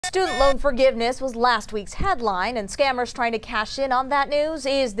Student loan forgiveness was last week's headline, and scammers trying to cash in on that news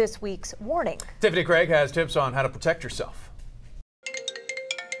is this week's warning. Tiffany Craig has tips on how to protect yourself.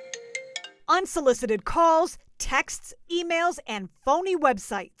 Unsolicited calls, texts, emails, and phony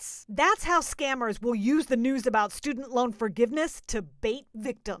websites. That's how scammers will use the news about student loan forgiveness to bait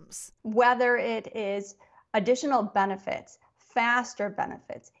victims. Whether it is additional benefits, faster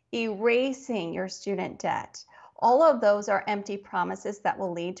benefits, erasing your student debt, all of those are empty promises that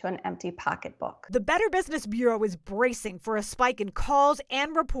will lead to an empty pocketbook. The Better Business Bureau is bracing for a spike in calls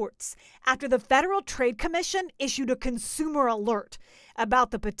and reports after the Federal Trade Commission issued a consumer alert about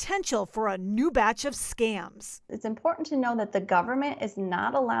the potential for a new batch of scams. It's important to know that the government is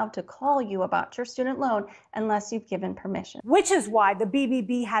not allowed to call you about your student loan unless you've given permission. Which is why the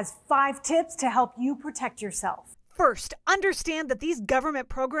BBB has 5 tips to help you protect yourself. First, understand that these government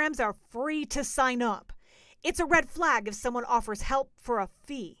programs are free to sign up. It's a red flag if someone offers help for a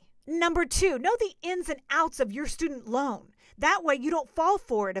fee. Number 2, know the ins and outs of your student loan. That way you don't fall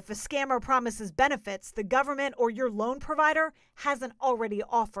for it if a scammer promises benefits the government or your loan provider hasn't already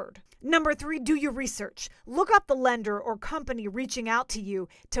offered. Number 3, do your research. Look up the lender or company reaching out to you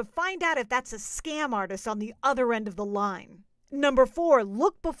to find out if that's a scam artist on the other end of the line. Number 4,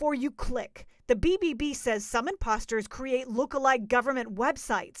 look before you click. The BBB says some imposters create lookalike government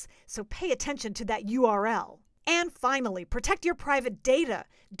websites, so pay attention to that URL. And finally, protect your private data.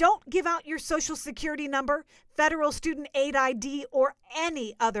 Don't give out your social security number, federal student aid ID, or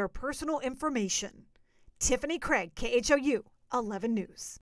any other personal information. Tiffany Craig, KHOU 11 News.